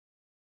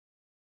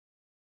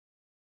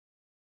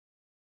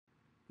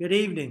Good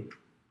evening.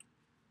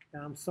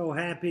 I'm so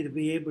happy to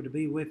be able to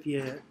be with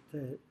you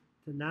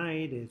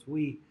tonight as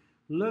we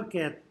look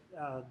at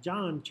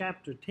John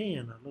chapter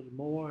 10 a little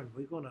more, and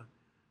we're going to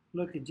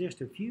look at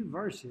just a few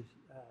verses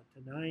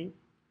tonight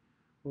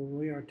where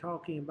we are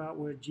talking about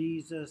where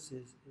Jesus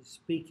is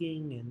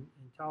speaking and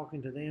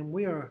talking to them.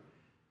 We are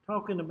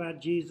talking about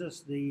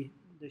Jesus, the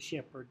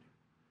shepherd,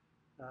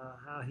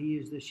 how he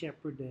is the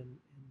shepherd, and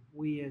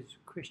we as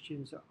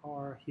Christians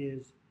are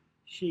his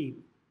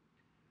sheep.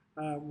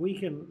 We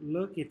can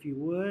look, if you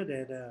would,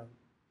 at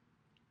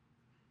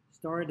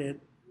start at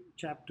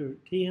chapter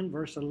 10,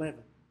 verse 11.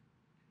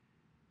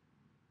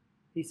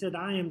 He said,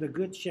 I am the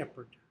good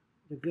shepherd.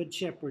 The good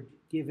shepherd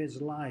give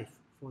his life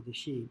for the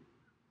sheep.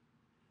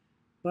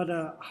 But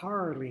a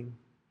hireling,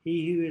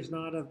 he who is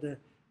not of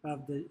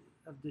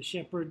the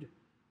shepherd,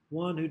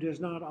 one who does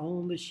not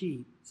own the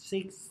sheep,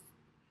 sees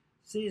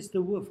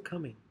the wolf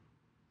coming,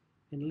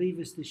 and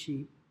leaveth the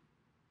sheep,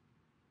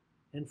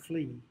 and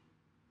flee.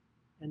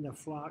 And the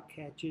flock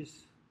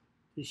catches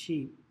the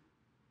sheep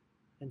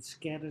and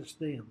scatters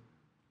them.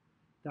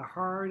 The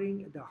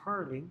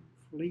hireling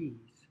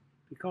flees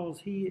because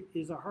he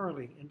is a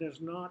hireling and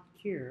does not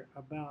care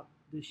about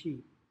the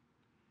sheep.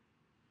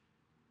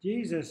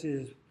 Jesus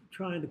is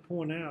trying to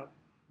point out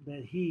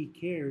that he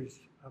cares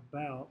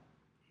about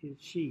his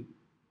sheep.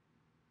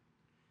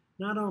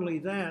 Not only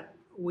that,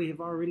 we have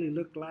already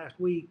looked last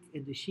week,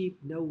 and the sheep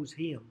knows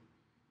him,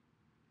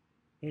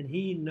 and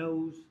he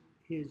knows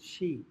his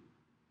sheep.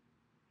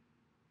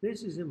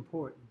 This is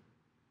important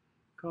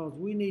because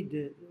we need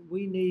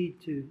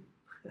to,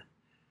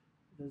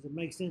 does it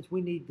make sense?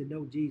 We need to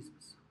know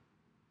Jesus.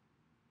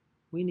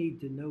 We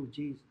need to know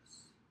Jesus.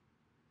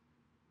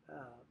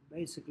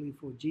 Basically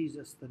for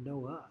Jesus to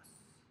know us.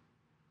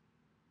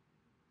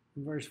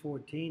 In verse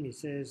 14, he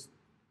says,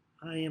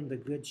 I am the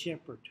good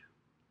shepherd.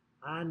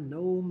 I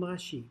know my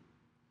sheep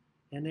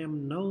and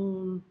am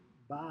known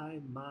by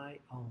my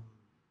own.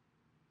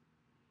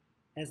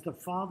 As the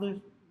Father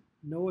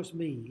knowest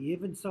me,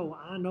 even so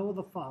I know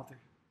the Father,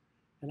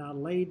 and I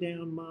lay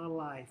down my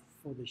life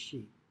for the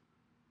sheep.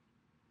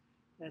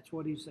 That's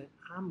what he said.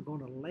 I'm going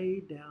to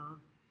lay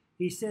down.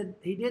 He said,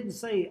 he didn't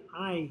say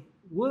I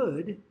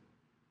would,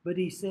 but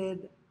he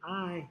said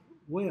I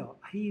will.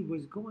 He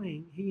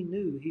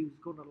knew he was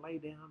going to lay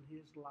down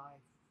his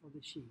life for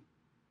the sheep.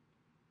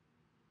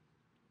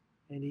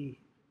 And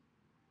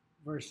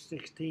verse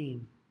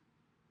 16,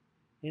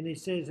 and he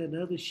says,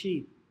 another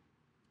sheep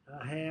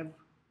I have,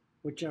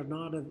 which are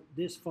not of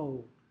this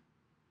fold.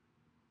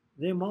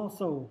 Them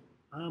also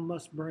I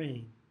must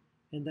bring,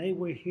 and they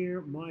will hear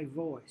my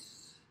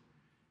voice.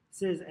 It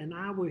says, and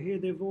I will hear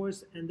their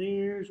voice, and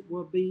there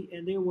will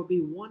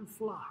be one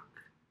flock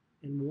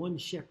and one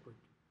shepherd.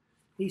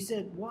 He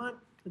said, what?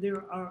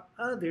 There are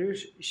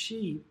others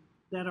sheep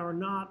that are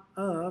not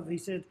of, he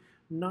said,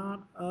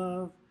 not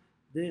of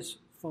this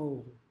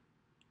fold.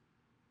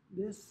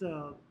 This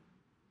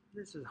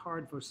is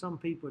hard for some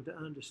people to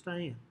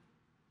understand.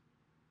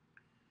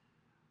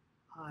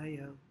 I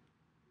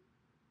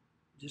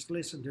just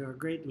listened to a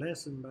great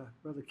lesson by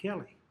Brother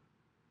Kelly,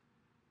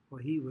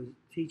 where he was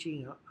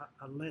teaching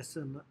a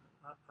lesson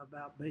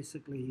about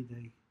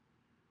basically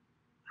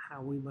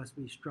how we must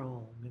be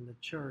strong in the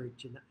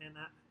church, and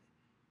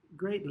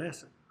great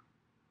lesson.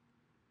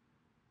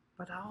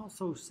 But I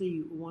also see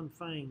one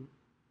thing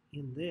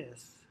in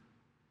this,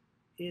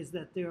 is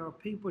that there are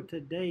people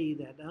today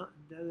that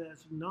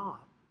does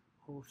not,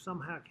 or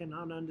somehow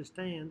cannot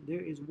understand, there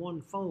is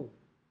one fold.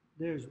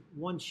 There's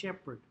one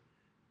shepherd.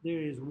 There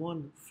is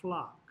one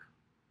flock.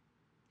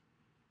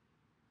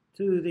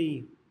 To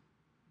the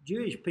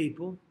Jewish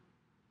people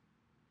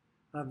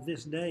of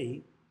this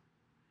day,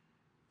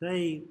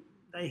 they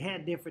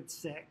had different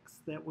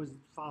sects that was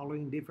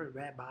following different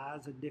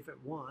rabbis and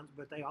different ones,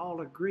 but they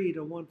all agreed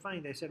on one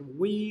thing. They said,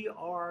 we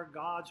are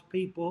God's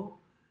people.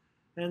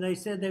 And they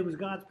said they was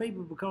God's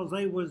people because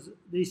they was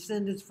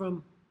descendants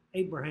from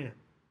Abraham.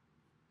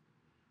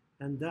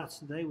 And thus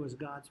they was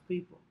God's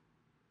people.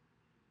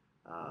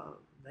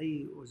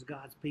 They was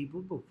God's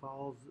people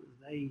because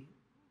they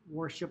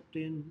worshipped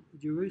in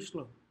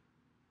Jerusalem,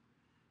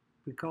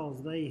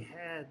 because they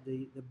had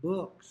the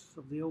books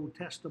of the Old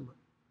Testament.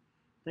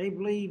 They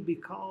believed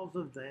because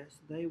of this,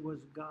 they was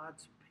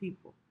God's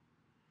people.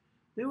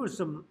 There were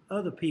some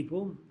other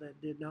people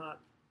that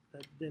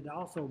did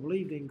also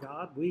believed in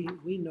God. We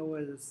know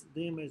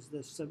them as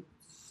the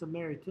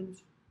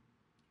Samaritans.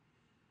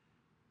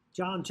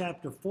 John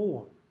chapter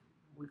 4,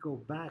 we go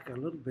back a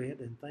little bit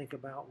and think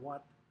about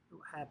what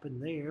happened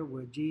there,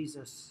 where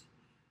Jesus,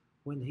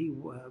 when he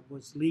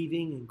was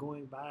leaving and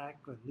going back,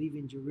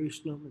 leaving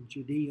Jerusalem and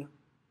Judea,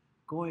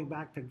 going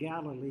back to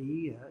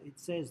Galilee, it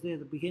says there at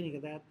the beginning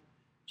of that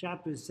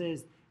chapter, it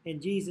says, and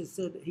Jesus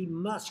said he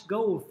must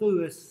go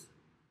through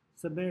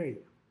Samaria.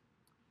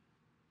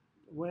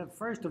 Well,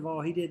 first of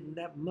all,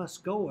 that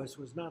must go us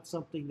was not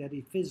something that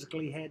he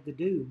physically had to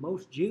do.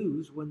 Most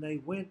Jews, when they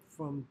went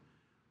from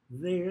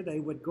there, they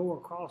would go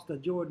across the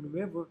Jordan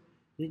River,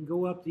 then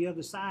go up the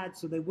other side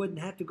so they wouldn't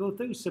have to go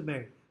through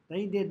Samaria.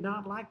 They did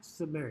not like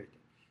Samaria.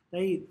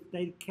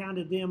 They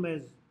counted them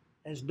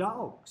as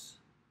dogs.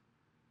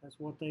 That's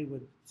what they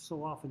would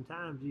so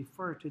oftentimes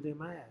refer to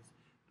them as.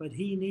 But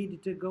he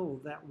needed to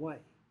go that way.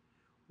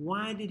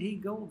 Why did he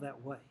go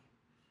that way?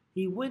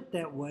 He went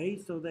that way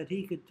so that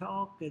he could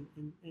talk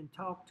and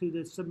talk to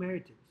the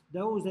Samaritans,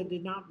 those that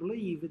did not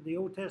believe in the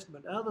Old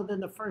Testament, other than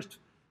the first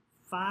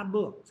 5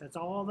 books. That's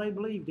all they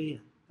believed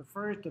in, the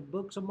first of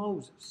books of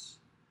Moses.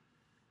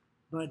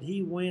 But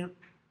he went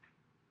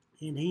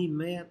and he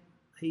met,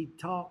 he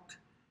talked,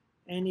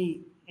 and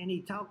he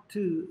talked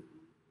to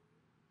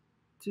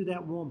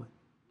that woman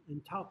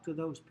and talked to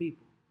those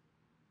people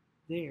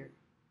there.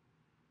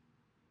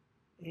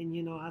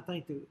 And I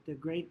think the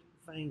great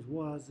things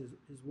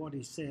is what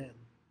he said.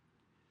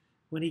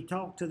 When he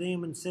talked to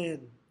them and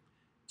said,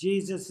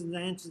 Jesus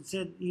answered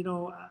said,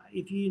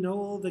 if you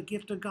know the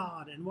gift of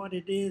God and what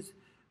it is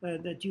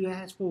that you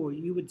ask for,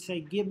 you would say,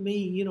 give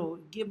me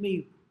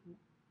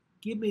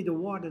the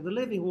water, the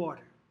living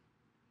water.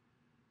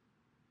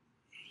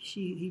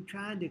 He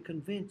tried to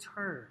convince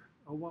her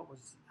of what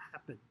was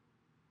happening.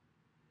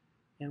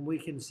 And we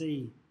can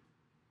see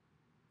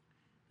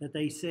that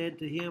they said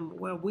to him,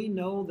 well, we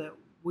know that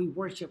we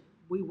worship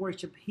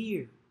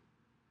here.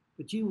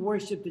 But you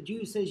worship, the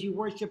Jew says you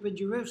worship in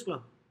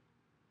Jerusalem.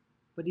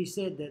 But he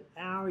said that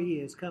hour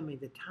is coming,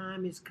 the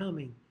time is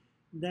coming,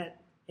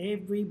 that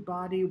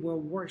everybody will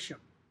worship.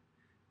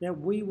 That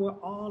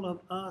all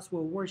of us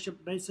will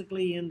worship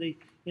basically in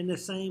the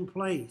same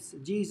place.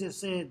 Jesus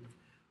said,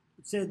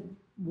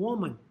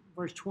 woman,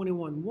 verse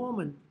 21,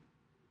 woman,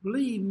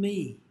 believe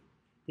me,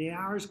 the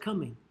hour is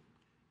coming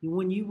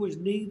when you was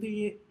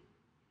neither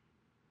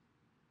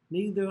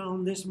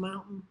on this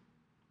mountain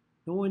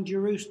nor in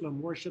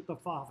Jerusalem worship the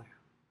Father.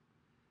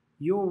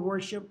 You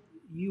worship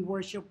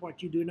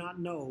what you do not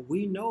know.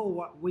 We know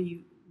what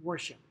we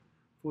worship,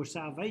 for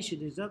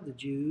salvation is of the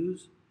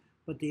Jews,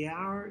 but the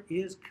hour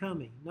is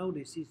coming.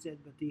 Notice he said,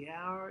 but the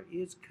hour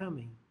is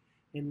coming,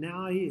 and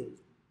now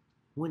is,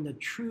 when the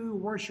true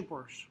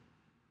worshipers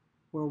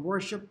will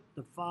worship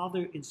the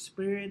Father in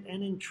spirit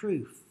and in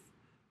truth,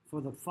 for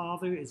the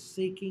Father is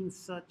seeking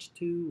such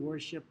to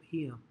worship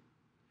him.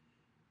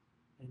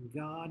 And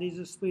God is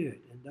a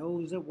spirit, and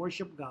those that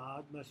worship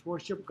God must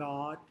worship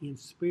God in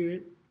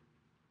spirit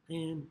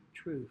and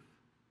truth.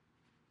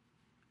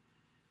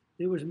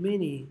 There was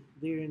many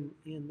there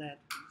in that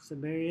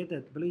Samaria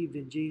that believed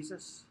in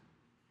Jesus.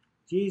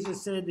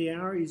 Jesus said the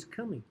hour is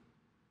coming.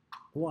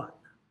 What?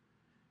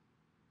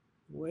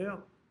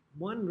 Well,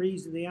 one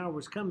reason the hour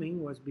was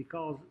coming was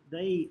because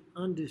they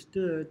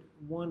understood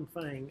one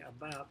thing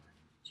about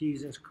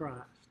Jesus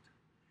Christ.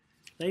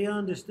 They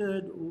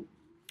understood, or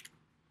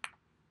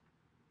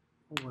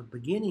were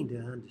beginning to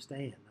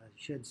understand, I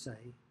should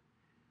say,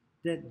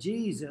 that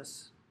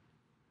Jesus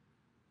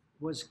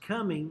was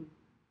coming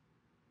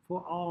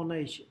for all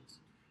nations.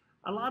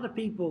 A lot of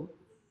people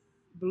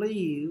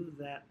believe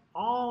that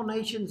all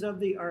nations of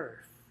the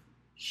earth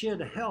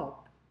should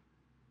help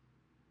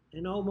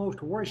and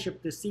almost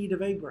worship the seed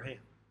of Abraham.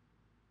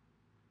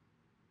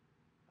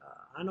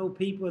 I know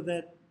people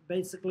that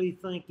basically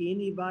think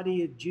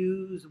anybody of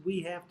Jews,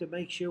 we have to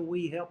make sure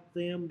we help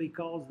them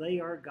because they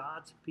are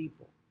God's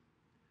people.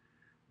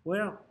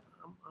 Well,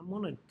 I'm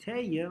going to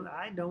tell you,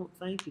 I don't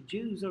think the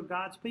Jews are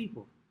God's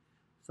people.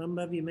 Some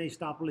of you may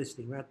stop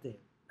listening right there.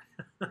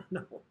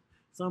 No,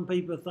 some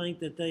people think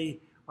that they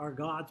are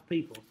God's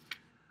people.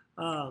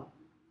 Well,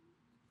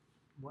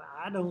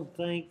 I don't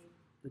think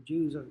the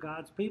Jews are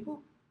God's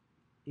people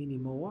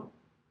anymore.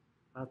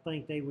 I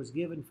think they was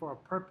given for a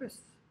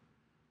purpose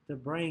to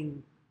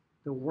bring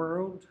the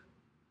world,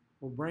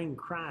 or bring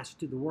Christ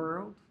to the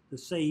world, the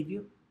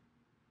Savior.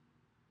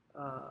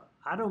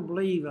 I don't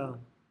believe a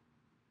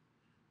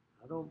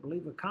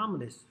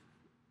communist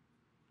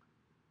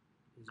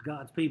is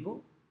God's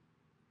people.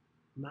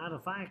 Matter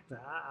of fact,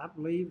 I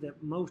believe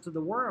that most of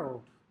the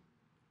world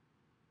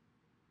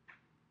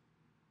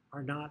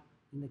are not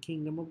in the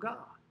kingdom of God.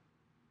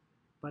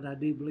 But I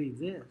do believe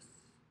this.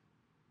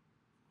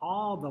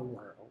 All the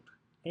world,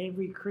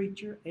 every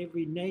creature,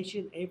 every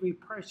nation, every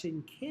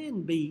person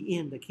can be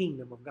in the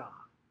kingdom of God.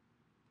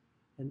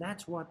 And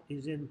that's what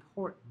is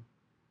important.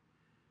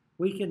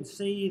 We can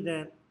see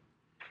that,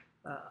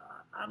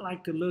 I'd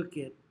like to look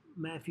at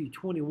Matthew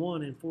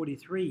 21 and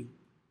 43,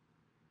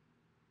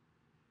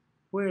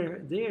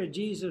 where there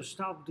Jesus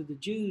talked to the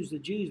Jews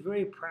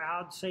very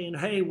proud, saying,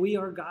 hey, we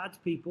are God's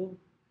people.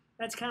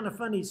 That's kind of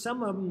funny.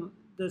 Some of them,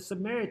 the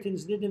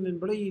Samaritans, didn't even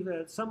believe,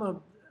 some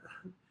of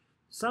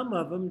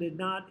them did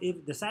not,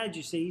 the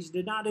Sadducees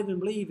did not even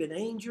believe in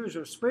angels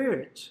or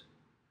spirits,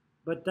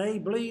 but they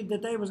believed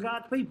that they was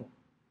God's people.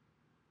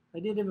 They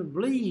didn't even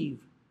believe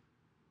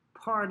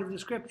part of the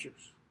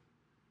scriptures.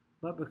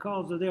 But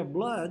because of their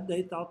blood,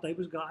 they thought they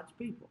was God's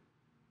people.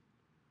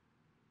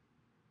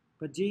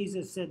 But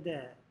Jesus said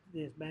that,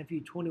 this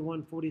Matthew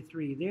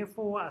 21:43,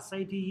 therefore I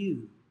say to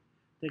you,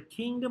 the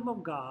kingdom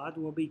of God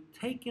will be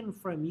taken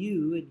from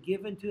you and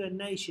given to a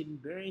nation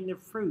bearing the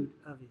fruit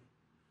of it.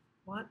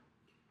 What?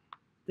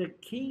 The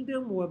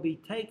kingdom will be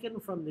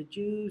taken from the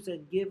Jews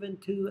and given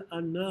to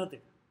another.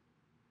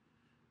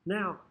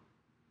 Now,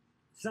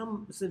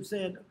 Some have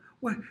said,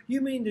 well, you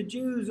mean the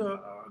Jews are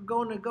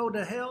going to go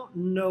to hell?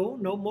 No,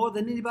 no more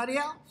than anybody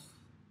else.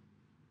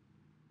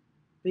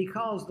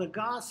 Because the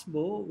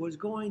gospel was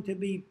going to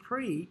be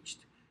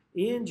preached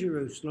in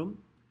Jerusalem,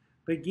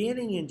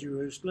 beginning in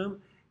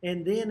Jerusalem,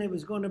 and then it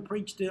was going to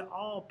preach to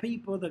all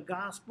people. The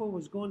gospel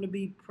was going to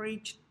be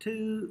preached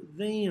to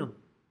them.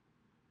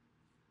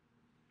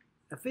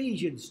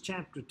 Ephesians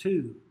chapter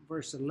 2,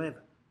 verse 11.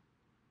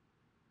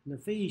 In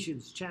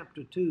Ephesians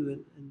chapter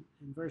 2 and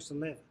verse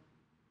 11,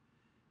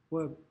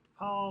 where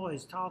Paul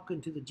is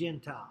talking to the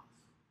Gentiles.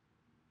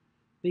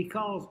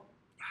 Because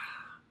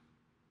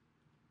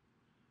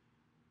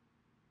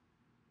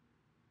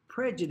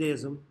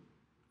prejudice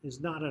is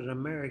not an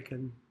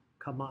American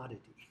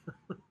commodity.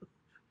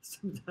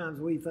 Sometimes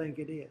we think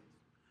it is.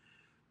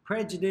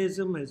 Prejudice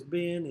has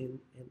been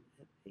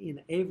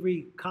in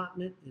every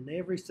continent, in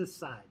every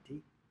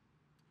society.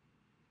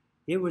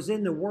 It was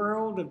in the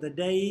world of the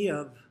day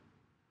of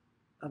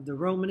the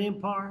Roman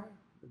Empire,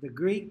 the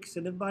Greeks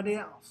and everybody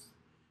else.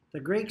 The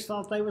Greeks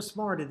thought they were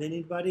smarter than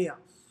anybody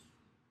else.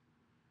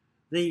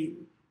 The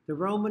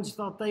Romans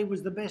thought they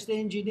was the best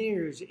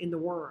engineers in the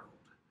world.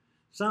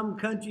 Some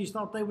countries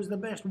thought they was the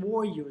best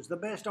warriors, the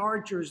best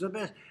archers, the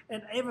best,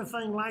 and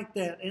everything like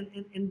that.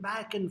 And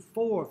back and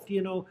forth,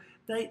 you know,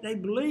 they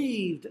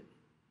believed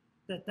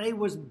that they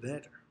was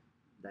better.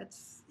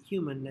 That's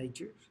human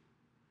nature.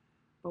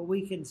 But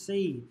we can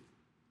see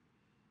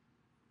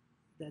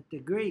that the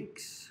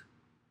Greeks,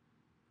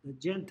 the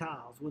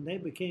Gentiles, when they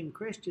became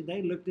Christian,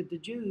 they looked at the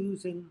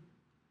Jews and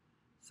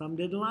some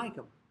didn't like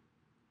them.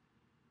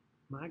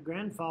 My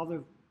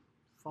grandfather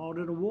fought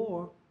in a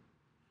war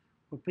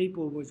where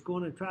people was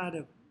going to try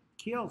to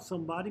kill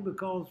somebody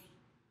because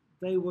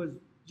they was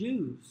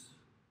Jews.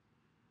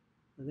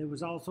 And there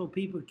was also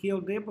people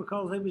killed there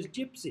because they was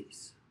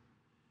gypsies.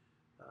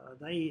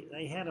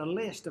 They had a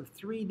list of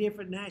 3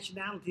 different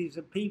nationalities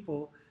of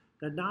people,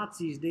 the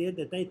Nazis did,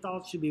 that they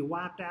thought should be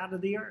wiped out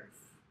of the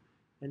earth.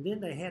 And then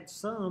they had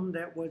some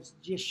that was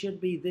just should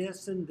be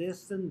this and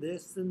this and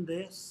this and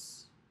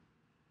this.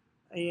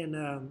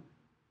 And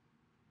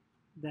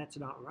that's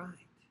not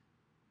right.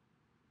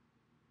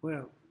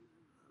 Well,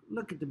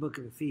 look at the book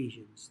of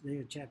Ephesians,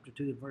 there, chapter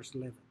 2, verse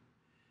 11.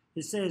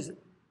 It says,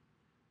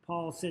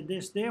 Paul said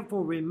this,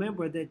 therefore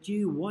remember that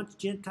you, once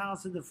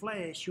Gentiles in the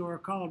flesh, you are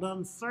called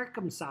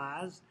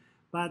uncircumcised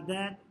by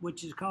that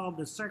which is called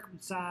the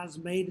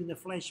circumcised made in the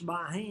flesh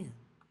by hand.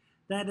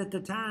 That at the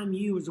time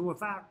you was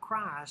without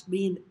Christ,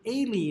 being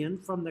alien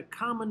from the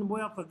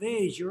commonwealth of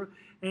Israel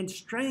and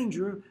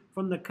stranger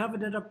from the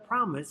covenant of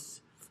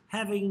promise,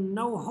 having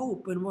no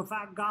hope and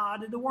without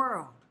God in the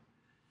world.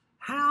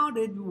 How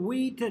did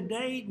we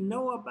today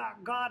know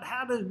about God?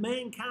 How does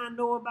mankind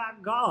know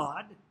about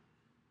God?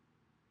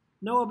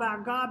 Know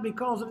about God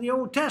because of the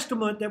Old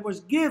Testament that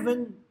was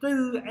given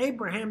through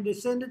Abraham,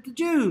 descendant to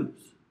Jews.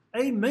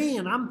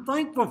 Amen. I'm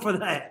thankful for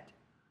that.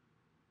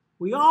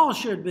 We all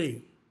should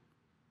be.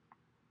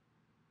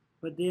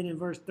 But then in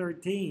verse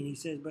 13, he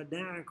says, but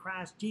now in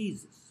Christ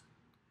Jesus,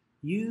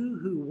 you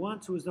who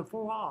once was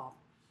afar off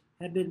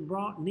have been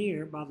brought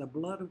near by the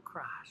blood of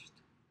Christ.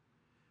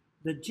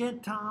 The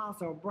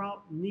Gentiles are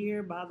brought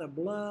near by the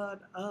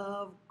blood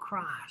of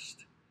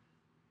Christ.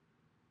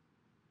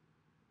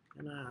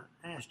 And I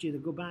asked you to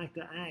go back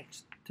to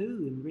Acts 2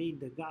 and read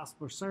the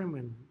gospel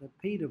sermon that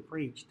Peter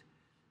preached.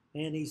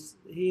 And he's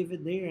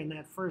even there in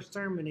that first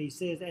sermon, he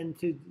says, and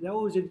to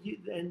those of you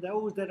and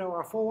those that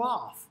are afar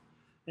off.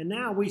 And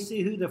now we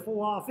see who the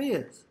far off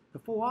is. The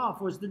far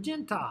off was the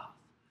Gentiles.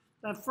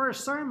 That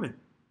first sermon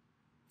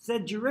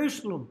said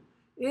Jerusalem,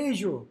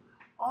 Israel,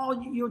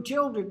 all your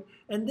children,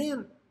 and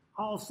then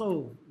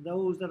also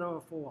those that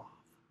are far off.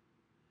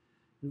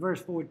 In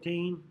verse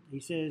 14, he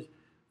says,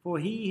 for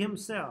he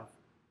himself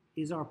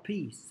is our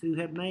peace, who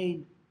have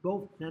made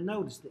both. Now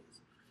notice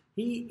this.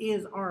 He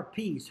is our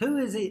peace. Who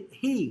is it?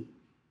 He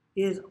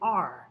is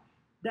our.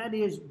 That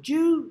is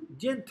Jew,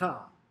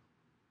 Gentile.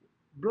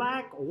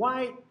 Black,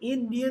 white,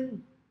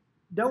 Indian,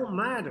 don't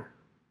matter.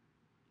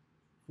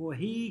 For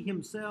he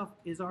himself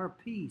is our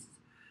peace,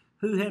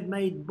 who had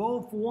made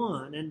both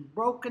one and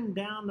broken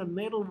down the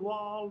middle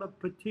wall of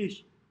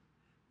petition,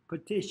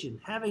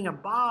 having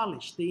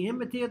abolished the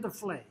enmity of the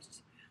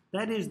flesh,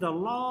 that is the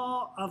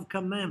law of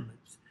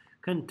commandments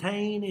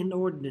contained in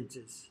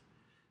ordinances,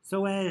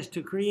 so as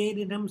to create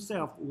in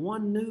himself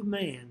one new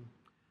man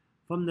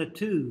from the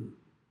two,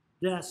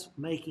 thus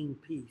making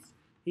peace.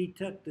 He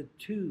took the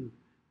two,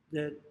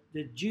 the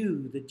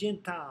Jew, the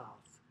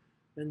Gentiles,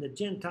 and the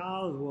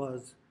Gentiles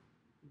was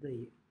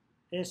the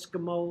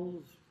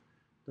Eskimos,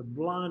 the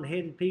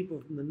blonde-headed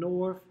people from the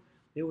north.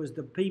 It was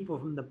the people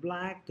from the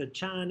black, the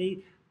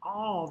Chinese.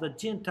 All the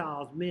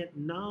Gentiles meant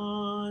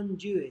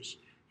non-Jewish.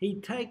 He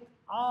take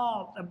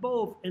all the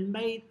both and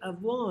made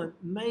of one,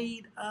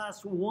 made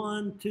us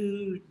one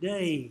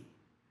today.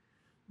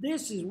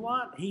 This is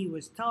what he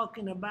was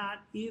talking about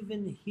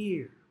even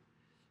here.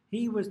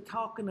 He was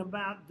talking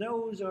about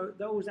those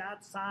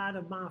outside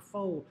of my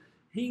fold.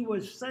 He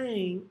was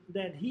saying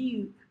that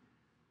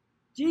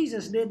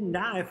Jesus didn't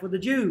die for the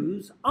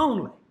Jews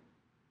only.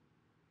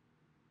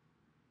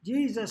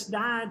 Jesus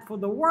died for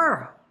the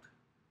world.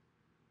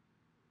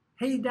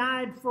 He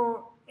died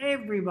for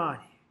everybody.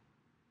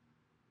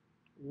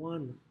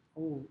 One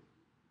old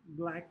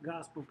black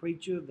gospel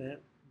preacher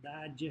that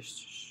died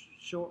just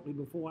shortly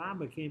before I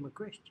became a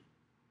Christian.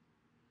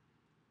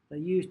 They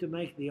used to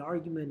make the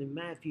argument in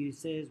Matthew,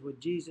 says what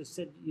Jesus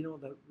said,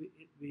 that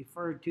it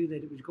referred to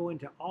that it was going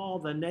to all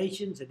the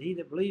nations, and he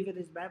that believeth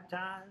is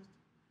baptized,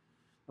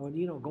 or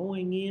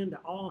going into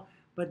all.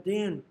 But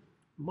then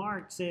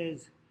Mark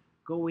says,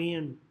 go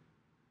in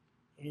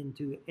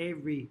into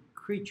every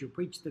creature,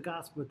 preach the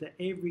gospel to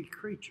every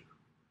creature.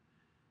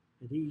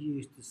 And he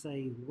used to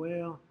say,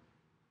 well,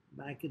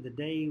 back in the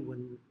day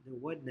when there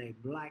wasn't a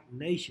black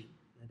nation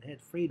that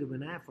had freedom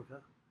in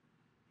Africa,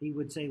 he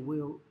would say,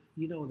 well,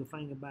 the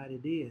thing about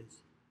it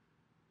is,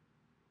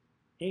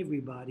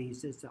 everybody, he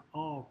says, to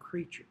all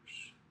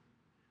creatures,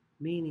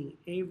 meaning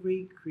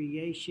every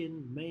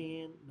creation,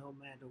 man, no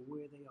matter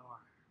where they are,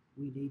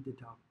 we need to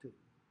talk to.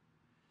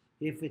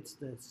 If it's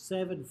the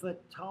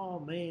 7-foot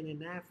tall man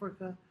in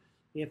Africa,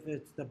 if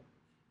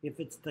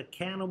it's the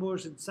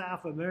cannibals in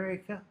South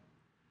America,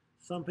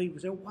 some people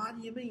say, what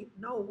do you mean?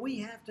 No, we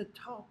have to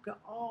talk to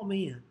all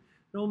men,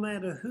 no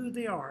matter who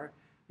they are,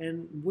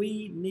 and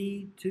we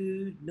need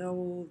to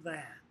know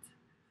that.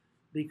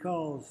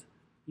 Because,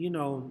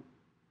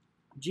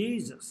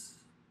 Jesus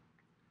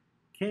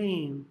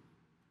came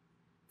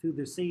to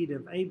the seed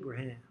of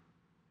Abraham,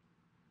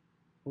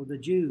 or the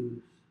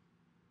Jews,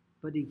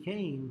 but he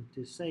came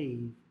to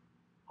save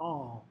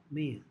all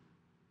men.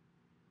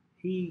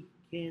 He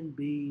can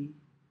be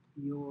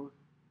your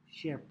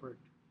shepherd.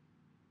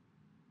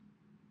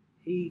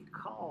 He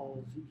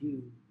calls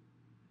you.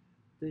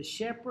 The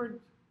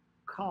shepherd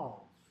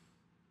calls.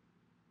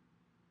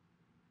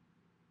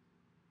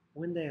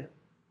 When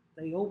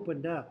they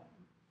opened up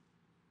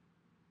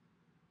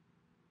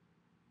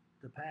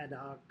the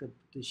paddock,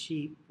 the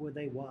sheep where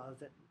they was,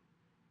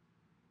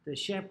 the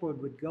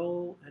shepherd would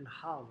go and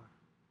holler,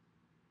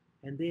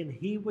 and then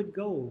he would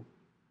go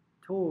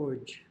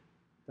towards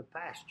the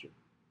pasture,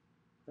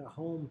 the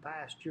home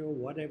pasture,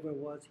 whatever it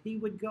was. He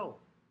would go.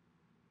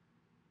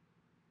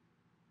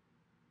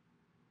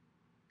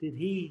 Did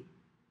he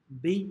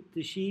beat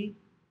the sheep,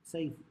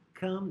 say,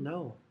 come?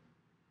 No.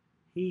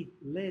 He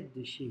led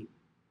the sheep.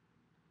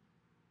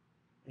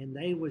 And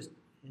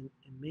and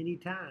many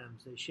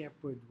times the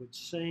shepherd would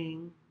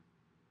sing.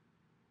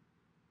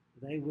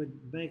 They would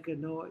make a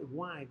noise.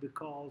 Why?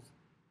 Because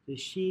the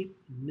sheep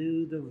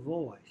knew the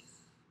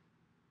voice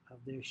of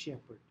their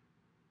shepherd.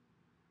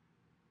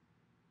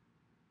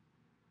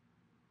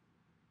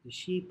 The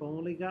sheep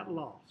only got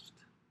lost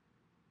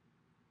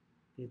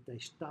if they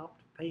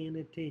stopped paying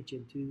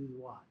attention to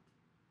what?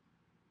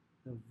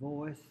 The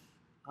voice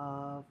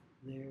of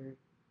their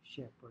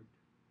shepherd.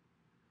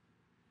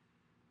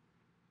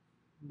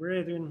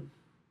 Brethren,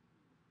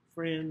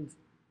 friends,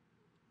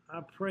 I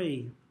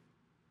pray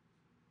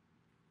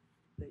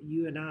that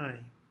you and I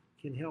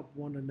can help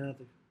one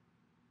another.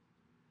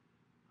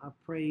 I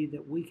pray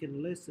that we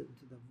can listen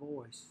to the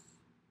voice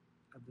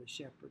of the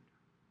shepherd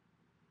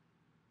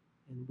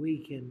and we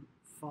can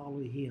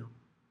follow him.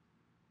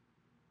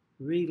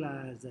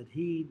 Realize that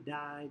he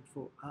died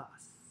for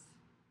us.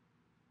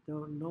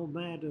 No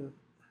matter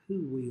who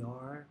we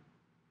are,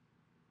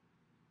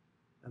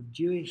 of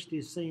Jewish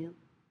descent,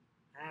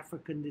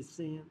 African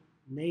descent,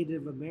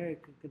 Native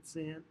American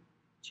descent,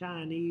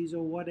 Chinese,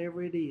 or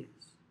whatever it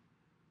is,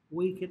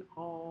 we can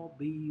all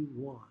be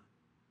one.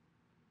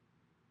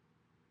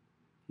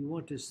 If you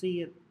want to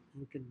see it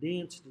and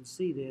condensed and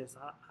see this,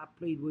 I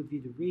plead with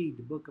you to read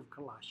the book of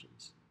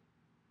Colossians.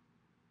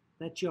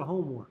 That's your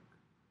homework.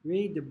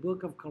 Read the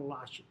book of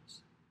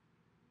Colossians,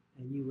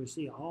 and you will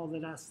see all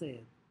that I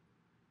said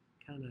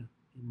kind of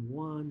in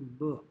one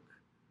book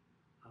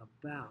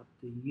about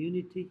the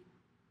unity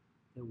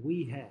that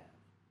we have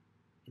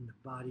in the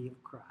body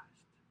of Christ.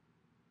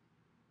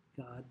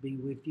 God be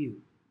with you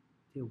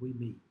till we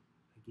meet.